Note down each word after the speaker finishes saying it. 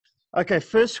Okay,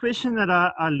 first question that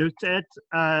I looked at,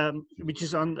 which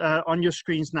is on your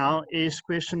screens now, is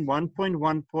question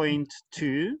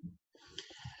 1.1.2.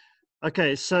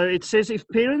 Okay, so it says if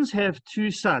parents have two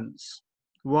sons,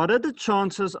 what are the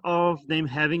chances of them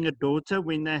having a daughter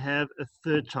when they have a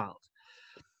third child?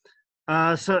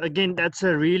 So again, it's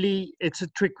a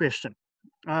trick question.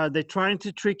 They're trying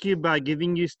to trick you by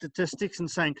giving you statistics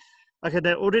and saying, okay,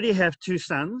 they already have two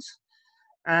sons,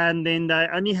 and then they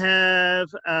only have,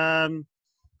 then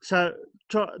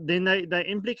they're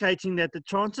implicating that the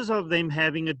chances of them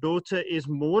having a daughter is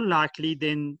more likely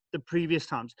than the previous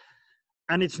times.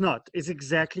 And it's not. It's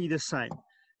exactly the same.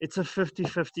 It's a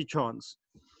 50-50 chance.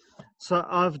 So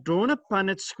I've drawn a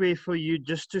Punnett square for you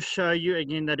just to show you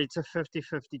again that it's a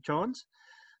 50-50 chance.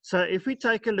 So if we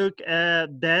take a look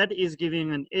at Dad is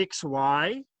giving an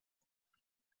XY.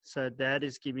 So Dad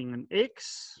is giving an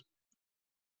X.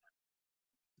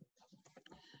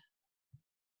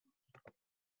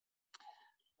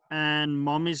 And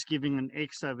Mom is giving an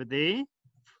X over there.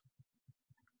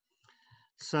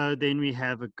 So then we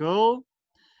have a girl.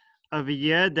 Over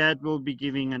here, Dad will be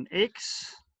giving an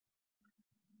X.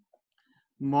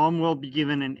 Mom will be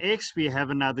given an X. We have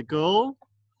another girl.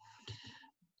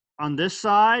 On this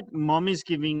side, Mom is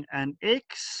giving an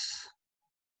X.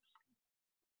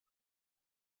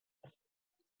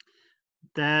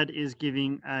 Dad is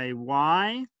giving a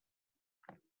Y.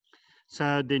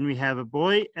 So then we have a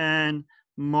boy, and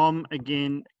Mom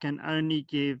again can only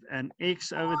give an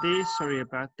X over there. Sorry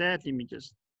about that. Let me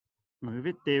just move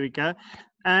it. There we go.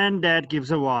 And Dad gives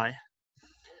a Y.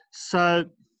 So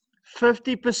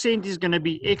 50% is going to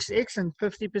be XX and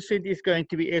 50% is going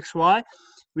to be XY,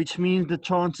 which means the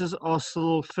chances are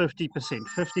still 50%,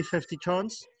 50-50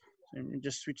 chance. Let me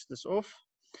just switch this off.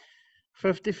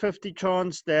 50-50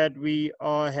 chance that we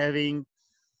are having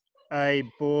a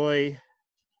boy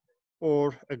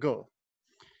or a girl.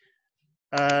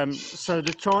 So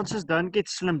the chances don't get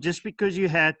slim just because you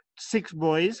had 6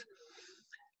 boys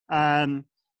and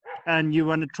you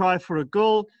want to try for a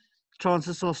girl.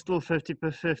 Chances are still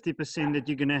 50% that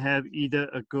you're going to have either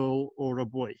a girl or a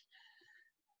boy.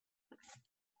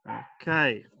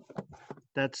 Okay,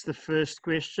 that's the first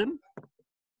question.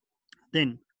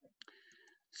 Then,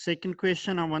 second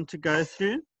question I want to go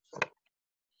through.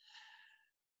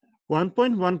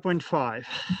 1.1.5.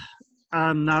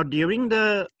 Now, during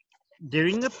the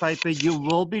paper, you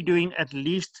will be doing at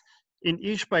least in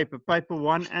each paper, paper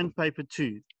 1 and paper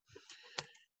 2.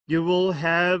 You will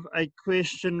have a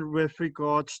question with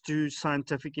regards to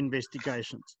scientific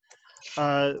investigations.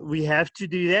 We have to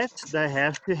do that. They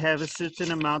have to have a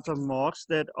certain amount of marks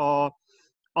that are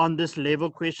on this level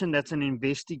question. That's an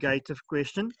investigative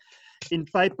question. In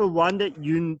paper 1, that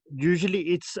usually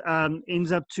it's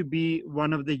ends up to be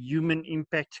one of the human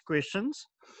impact questions.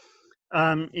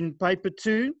 In paper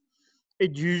 2,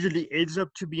 it usually ends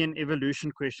up to be an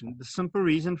evolution question. The simple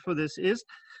reason for this is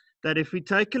that if we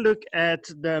take a look at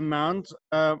the amount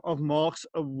of marks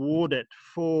awarded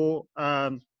for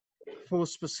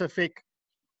specific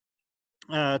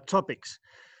topics,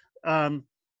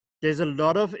 there's a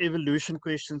lot of evolution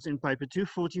questions in paper 2.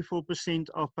 44%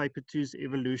 of paper 2 is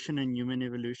evolution and human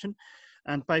evolution.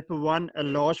 And paper 1, a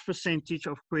large percentage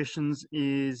of questions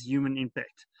is human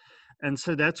impact. And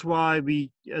so that's why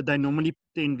they normally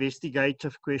put the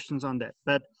investigative questions on that.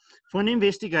 But for an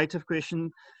investigative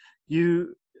question,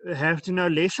 you have to know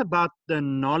less about the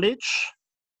knowledge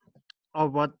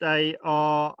of what they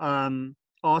are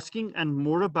asking and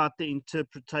more about the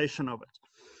interpretation of it.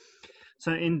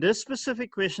 So in this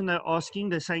specific question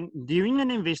they're saying, during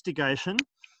an investigation,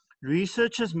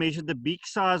 researchers measured the beak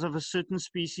size of a certain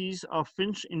species of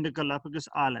finch in the Galapagos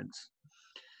Islands.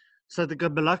 So the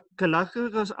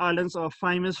Galapagos Islands are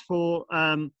famous for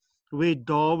where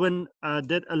Darwin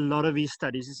did a lot of his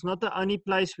studies. It's not the only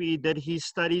place where he did his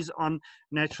studies on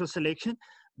natural selection,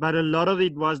 but a lot of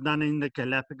it was done in the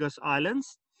Galapagos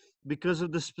Islands because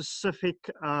of the specific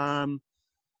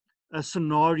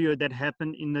scenario that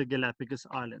happened in the Galapagos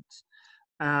Islands.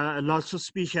 Lots of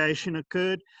speciation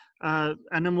occurred.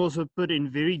 Animals were put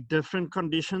in very different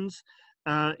conditions.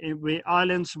 Where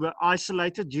islands were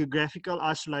isolated, geographical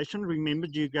isolation. Remember,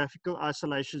 geographical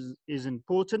isolation is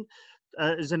important,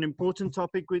 is an important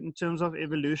topic in terms of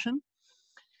evolution.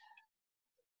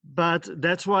 But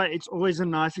that's why it's always a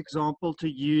nice example to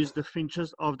use the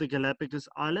finches of the Galapagos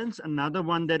Islands. Another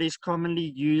one that is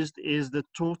commonly used is the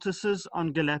tortoises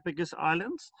on Galapagos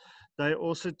Islands. They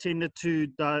also tended to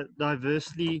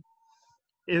diversely,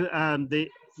 they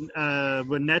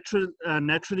were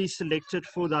naturally selected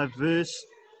for diverse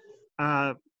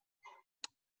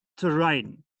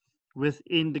terrain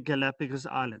within the Galapagos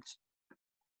Islands.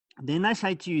 Then I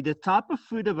say to you, the type of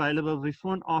food available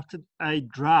before and after a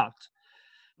drought.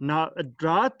 Now, a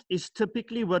drought is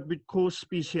typically what we call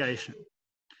speciation.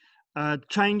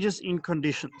 Changes in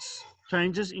conditions.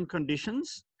 Changes in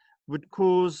conditions would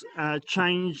cause a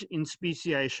change in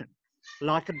speciation.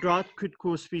 Like a drought could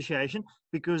cause speciation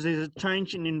because there's a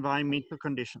change in environmental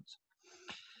conditions.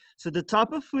 So the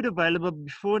type of food available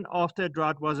before and after a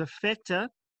drought was a factor.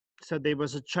 So there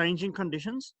was a change in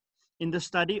conditions in the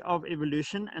study of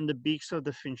evolution and the beaks of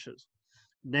the finches.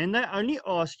 Then they only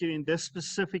ask you in this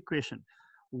specific question,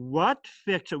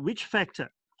 which factor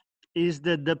is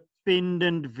the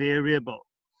dependent variable?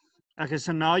 Okay,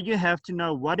 so now you have to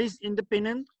know what is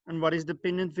independent and what is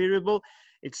dependent variable.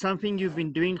 It's something you've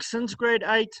been doing since grade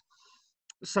 8.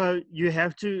 So you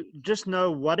have to just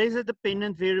know what is a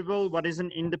dependent variable, what is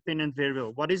an independent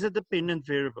variable. What is a dependent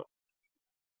variable?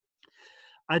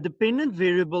 A dependent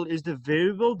variable is the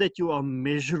variable that you are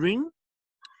measuring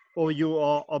or you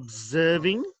are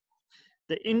observing.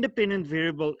 The independent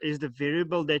variable is the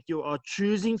variable that you are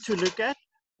choosing to look at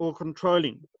or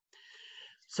controlling.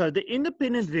 So the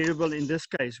independent variable in this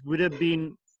case would have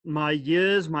been my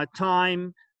years, my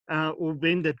time, or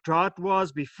when the drought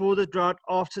was, before the drought,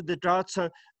 after the drought. So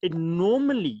it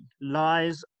normally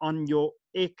lies on your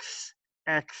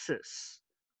x-axis,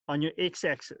 on your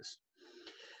x-axis.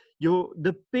 Your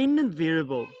dependent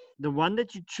variable, the one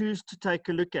that you choose to take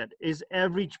a look at, is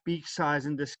average beak size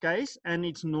in this case, and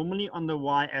it's normally on the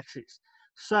y-axis.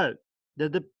 So the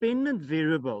dependent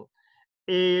variable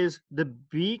is the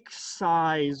beak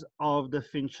size of the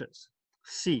finches,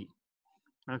 C.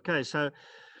 Okay, so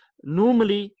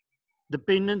normally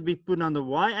dependent we put on the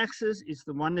y-axis is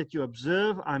the one that you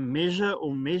observe. I measure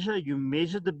or measure. You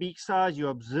measure the beak size. You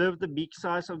observe the beak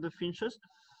size of the finches.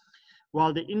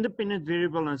 While the independent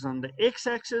variable is on the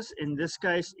x-axis. In this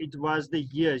case, it was the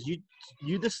years.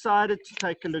 You decided to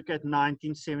take a look at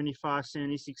 1975,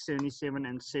 76, 77,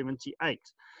 and 78.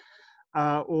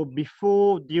 Or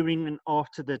before, during, and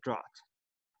after the drought.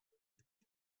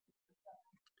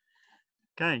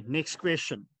 Okay, next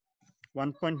question.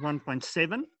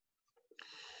 1.1.7.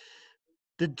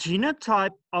 The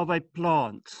genotype of a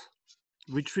plant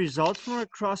which results from a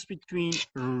cross between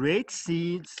red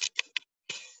seeds,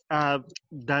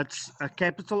 that's a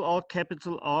capital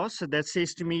R, so that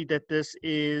says to me that this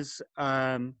is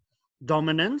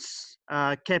dominance,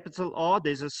 capital R,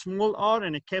 there's a small r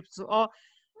and a capital R.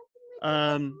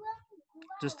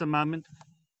 Just a moment.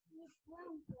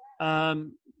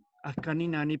 Ek kan nie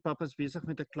nou nie, papa's besig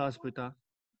met 'n klas, Boeta.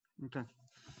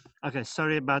 Okay,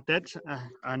 sorry about that.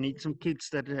 I need some kids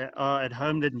that are at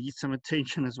home that need some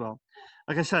attention as well.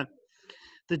 Okay, so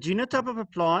the genotype of a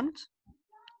plant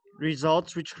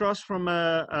results which cross from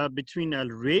between a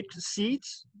red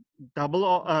seeds, double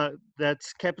R,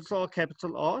 that's capital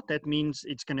R, that means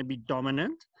it's going to be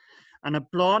dominant, and a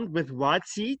plant with white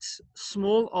seeds,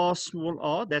 small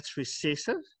r, that's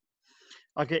recessive.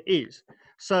 Okay, is.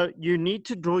 So you need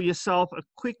to draw yourself a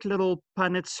quick little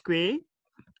Punnett square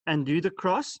and do the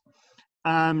cross.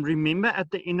 Remember, at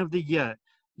the end of the year,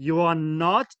 you are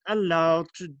not allowed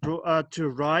to draw, to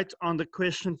write on the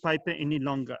question paper any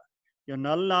longer. You're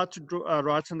not allowed to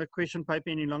write on the question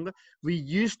paper any longer. We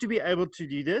used to be able to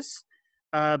do this,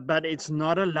 but it's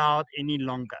not allowed any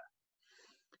longer.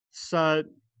 So,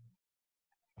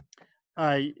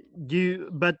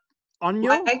 but on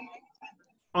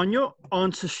your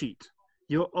answer sheet,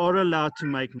 you are allowed to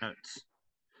make notes.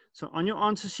 So on your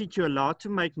answer sheet, you're allowed to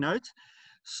make notes.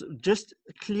 So just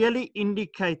clearly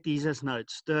indicate these as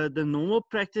notes. The normal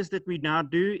practice that we now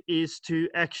do is to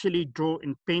actually draw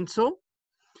in pencil,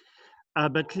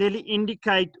 but clearly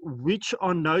indicate which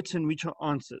are notes and which are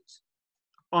answers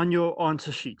on your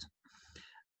answer sheet.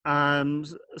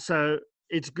 So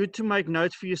it's good to make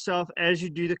notes for yourself as you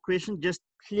do the question. Just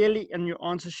clearly in your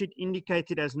answer sheet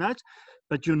indicate it as notes,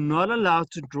 but you're not allowed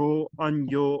to draw on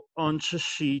your answer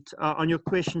sheet, on your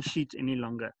question sheet any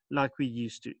longer, like we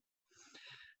used to.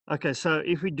 Okay, so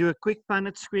if we do a quick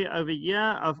Punnett square over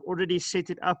here, I've already set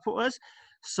it up for us.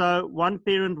 So one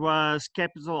parent was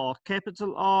capital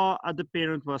R, other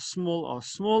parent was small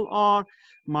r.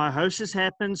 My hostess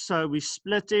happened, so we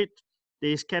split it.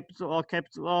 There's capital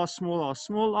R, small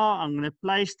r. I'm going to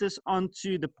place this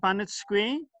onto the Punnett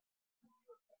square.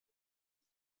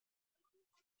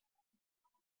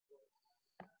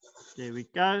 There we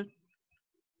go.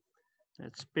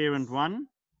 That's parent 1,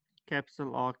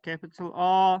 capital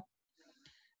R.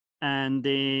 And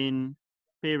then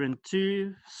parent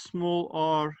 2, small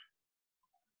r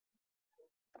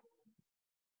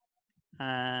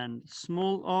and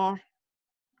small r.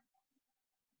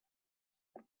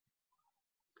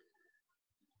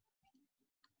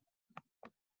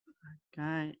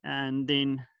 Okay, and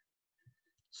then,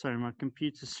 sorry, my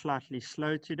computer's slightly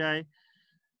slow today.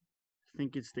 I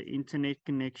think it's the internet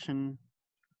connection,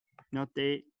 not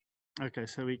there. Okay,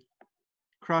 so we're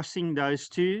crossing those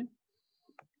two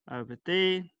over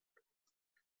there,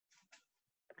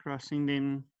 crossing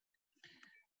them.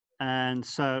 And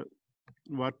so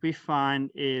what we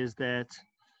find is that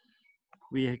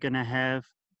we are going to have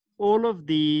all of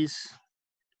these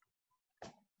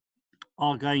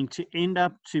are going to end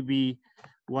up to be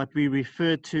what we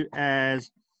refer to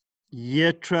as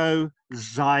heterozygous.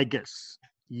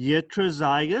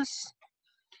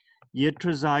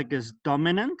 Heterozygous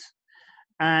dominant.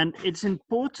 And it's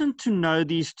important to know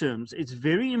these terms. It's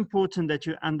very important that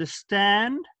you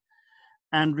understand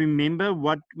and remember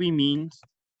what we mean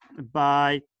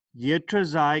by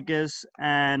heterozygous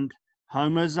and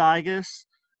homozygous,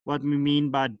 what we mean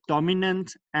by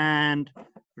dominant and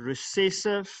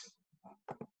recessive.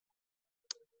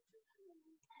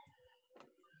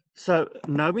 So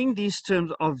knowing these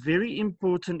terms are very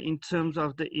important in terms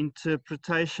of the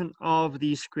interpretation of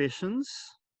these questions.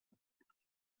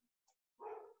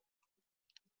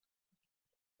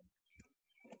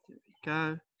 There we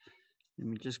go. Let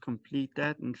me just complete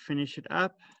that and finish it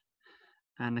up.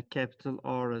 And a capital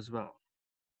R as well.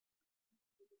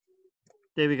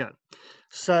 There we go.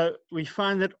 So we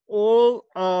find that all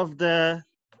of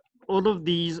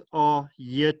these are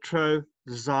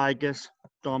heterozygous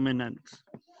dominant.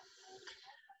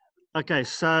 Okay,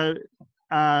 so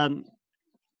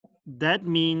that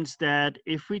means that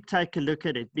if we take a look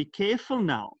at it, be careful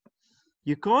now.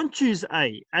 You can't choose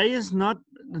A. A is not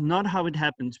how it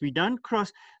happens. We don't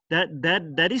cross that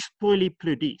is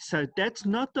polyploidy. So that's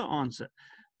not the answer.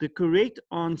 The correct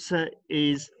answer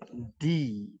is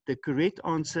D. The correct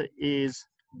answer is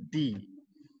D.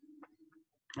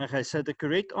 Okay, so the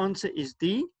correct answer is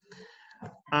D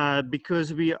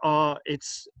because you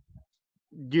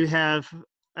have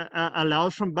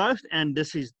allows from both, and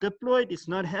this is diploid, it's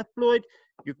not haploid.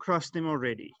 You crossed them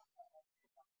already.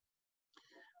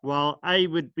 While A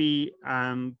would be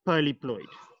polyploid,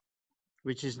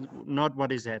 which is not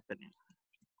what is happening.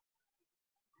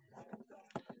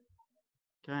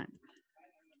 Okay,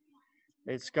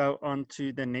 let's go on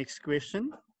to the next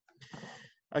question.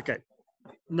 Okay,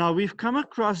 now we've come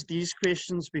across these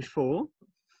questions before,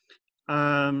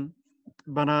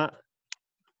 but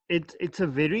it's a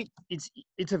very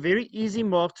easy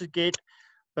mark to get,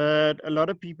 but a lot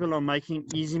of people are making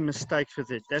easy mistakes with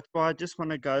it. That's why I just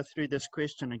want to go through this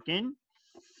question again,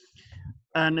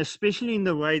 and especially in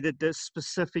the way that this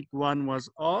specific one was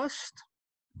asked.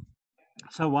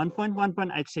 So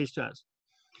 1.1.8 says to us,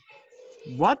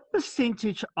 what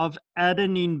percentage of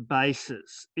adenine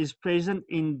bases is present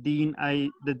in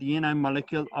DNA, the DNA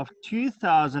molecule of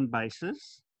 2,000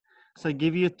 bases? So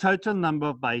give you a total number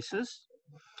of bases,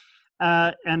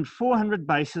 and 400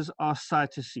 bases are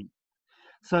cytosine.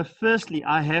 So firstly,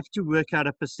 I have to work out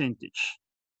a percentage.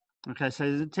 Okay, so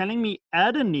it's telling me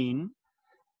adenine,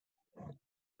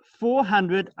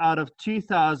 400 out of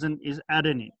 2,000 is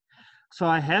adenine. So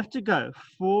I have to go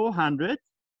 400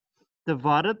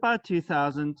 divided by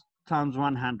 2,000 times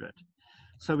 100.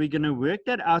 So we're going to work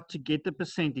that out to get the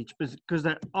percentage because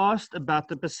they asked about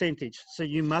the percentage. So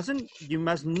you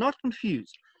must not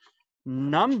confuse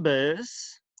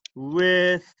numbers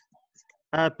with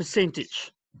a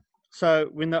percentage. So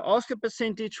when they ask a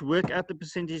percentage, work out the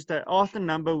percentage. They ask the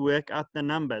number, work out the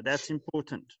number. That's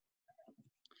important.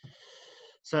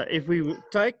 So if we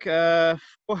take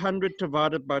 400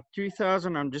 divided by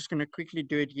 2,000, I'm just going to quickly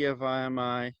do it here via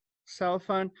my cell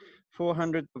phone.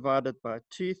 400 divided by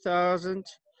 2,000,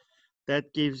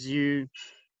 that gives you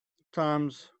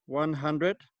times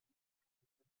 100,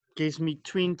 gives me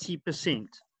 20%.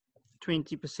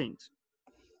 20%.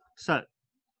 So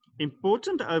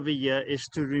important over here is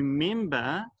to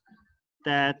remember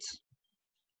that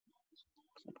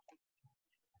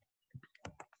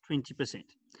 20%.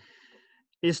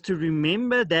 Is to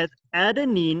remember that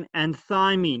adenine and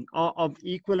thymine are of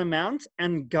equal amounts,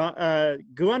 and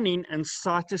guanine and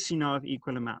cytosine are of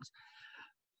equal amounts.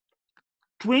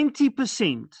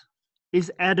 20%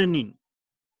 is adenine.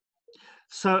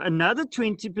 So another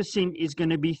 20% is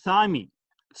going to be thymine.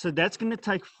 So that's going to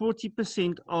take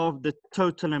 40% of the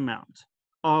total amount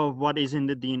of what is in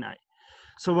the DNA.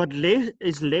 So what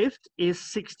is left is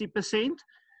 60%,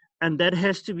 and that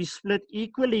has to be split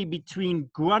equally between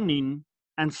guanine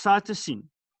and cytosine.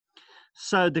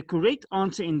 So the correct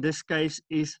answer in this case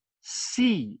is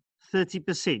C,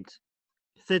 30%.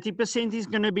 30% is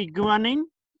going to be guanine,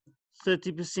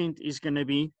 30% is going to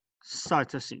be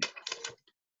cytosine.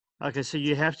 Okay, so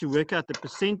you have to work out the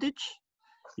percentage,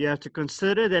 You have to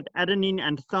consider that adenine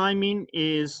and thymine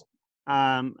is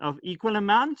of equal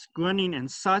amounts, guanine and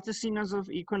cytosine is of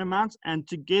equal amounts, and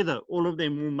together all of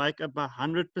them will make up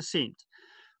 100%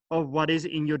 of what is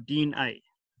in your DNA.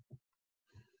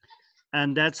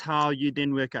 And that's how you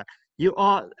then work out. You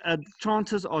are,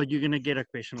 chances are you're going to get a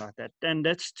question like that. And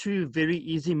that's two very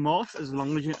easy marks as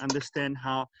long as you understand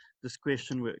how this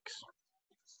question works.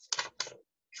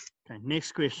 Okay,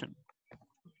 next question.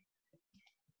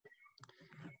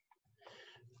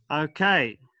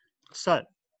 Okay, so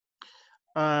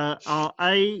are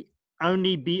A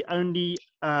only, B only,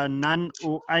 none,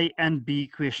 or A and B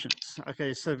questions?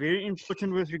 Okay, so very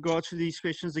important with regards to these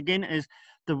questions again is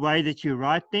the way that you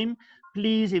write them.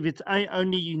 Please, if it's A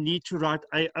only, you need to write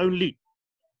A only.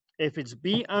 If it's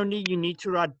B only, you need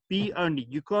to write B only.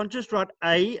 You can't just write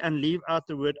A and leave out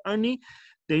the word only,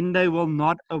 then they will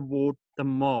not award the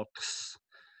marks.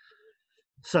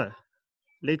 So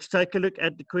let's take a look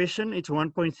at the question. It's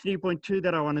 1.3.2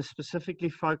 that I want to specifically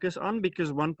focus on,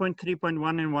 because 1.3.1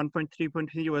 and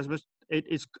 1.3.3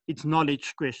 it's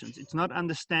knowledge questions. It's not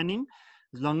understanding.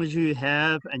 As long as you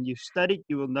have and you've studied,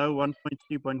 you will know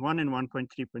 1.3.1 and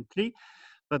 1.3.3.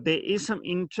 But there is some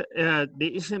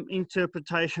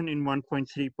interpretation in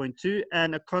 1.3.2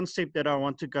 and a concept that I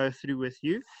want to go through with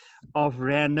you of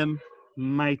random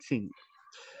mating.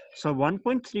 So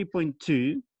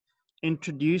 1.3.2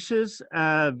 introduces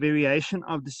a variation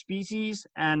of the species,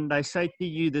 and I say to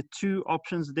you the two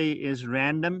options there is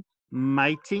random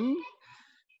mating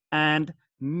and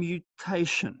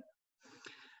mutation.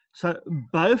 So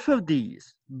both of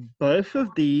these are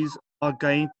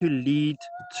going to lead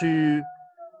to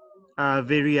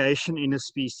variation in a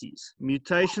species.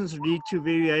 Mutations lead to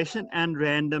variation, and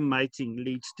random mating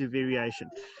leads to variation.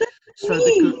 So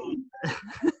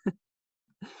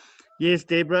yes,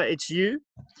 Deborah, it's you.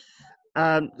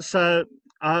 So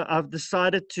I've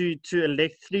decided to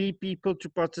elect 3 people to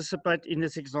participate in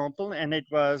this example, and it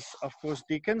was, of course,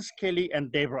 Dickens, Kelly, and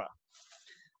Deborah.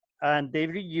 And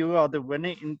Deborah, you are the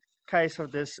winner in case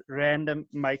of this random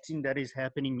mating that is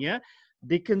happening here.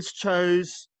 Dickens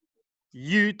chose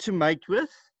you to mate with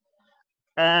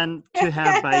and to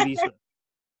have babies with.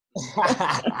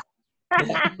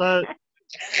 So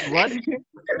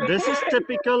this is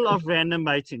typical of random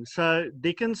mating. So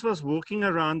Dickens was walking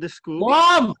around the school.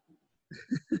 Mom!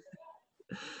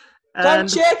 Come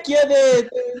check here, they're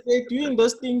doing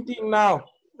this thing now.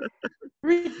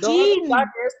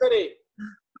 Yesterday.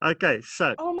 Okay,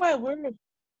 so. Oh my word.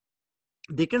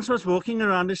 Dickens was walking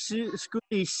around the school.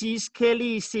 He sees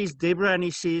Kelly, he sees Deborah, and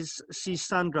he sees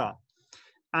Sandra.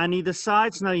 And he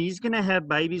decides now he's going to have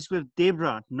babies with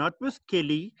Deborah, not with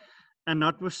Kelly and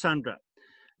not with Sandra.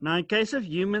 Now, in case of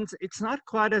humans, it's not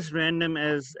quite as random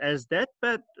as that,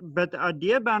 but the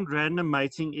idea about random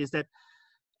mating is that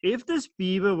if this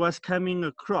beaver was coming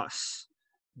across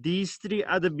these 3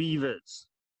 other beavers,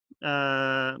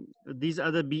 these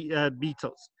other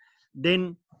beetles,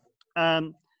 then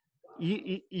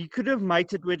you could have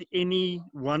mated with any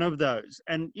one of those,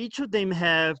 and each of them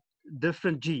have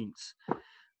different genes.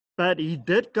 But he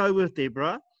did go with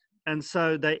Deborah, and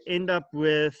so they end up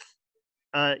with,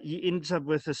 he ends up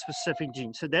with a specific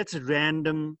gene. So that's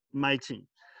random mating.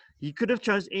 He could have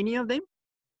chose any of them,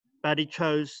 but he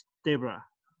chose Deborah.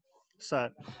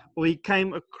 So, or he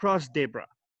came across Deborah,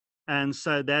 and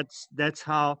so that's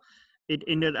how it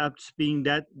ended up being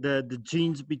that the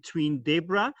genes between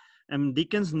Deborah and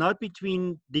Dickens, not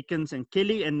between Dickens and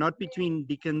Kelly, and not between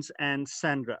Dickens and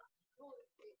Sandra.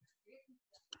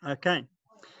 Okay,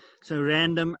 so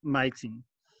random mating.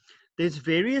 There's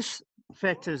various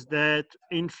factors that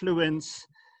influence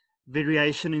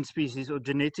variation in species or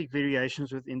genetic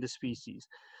variations within the species.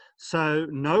 So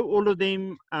know all of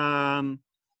them.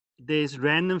 There's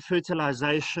random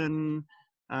fertilization,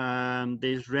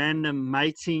 there's random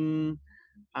mating,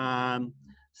 and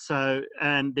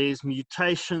there's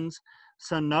mutations.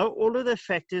 So know all of the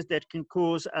factors that can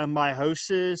cause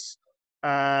meiosis,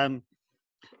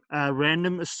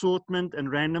 random assortment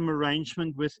and random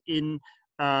arrangement within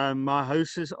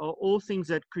meiosis are all things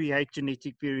that create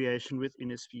genetic variation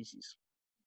within a species.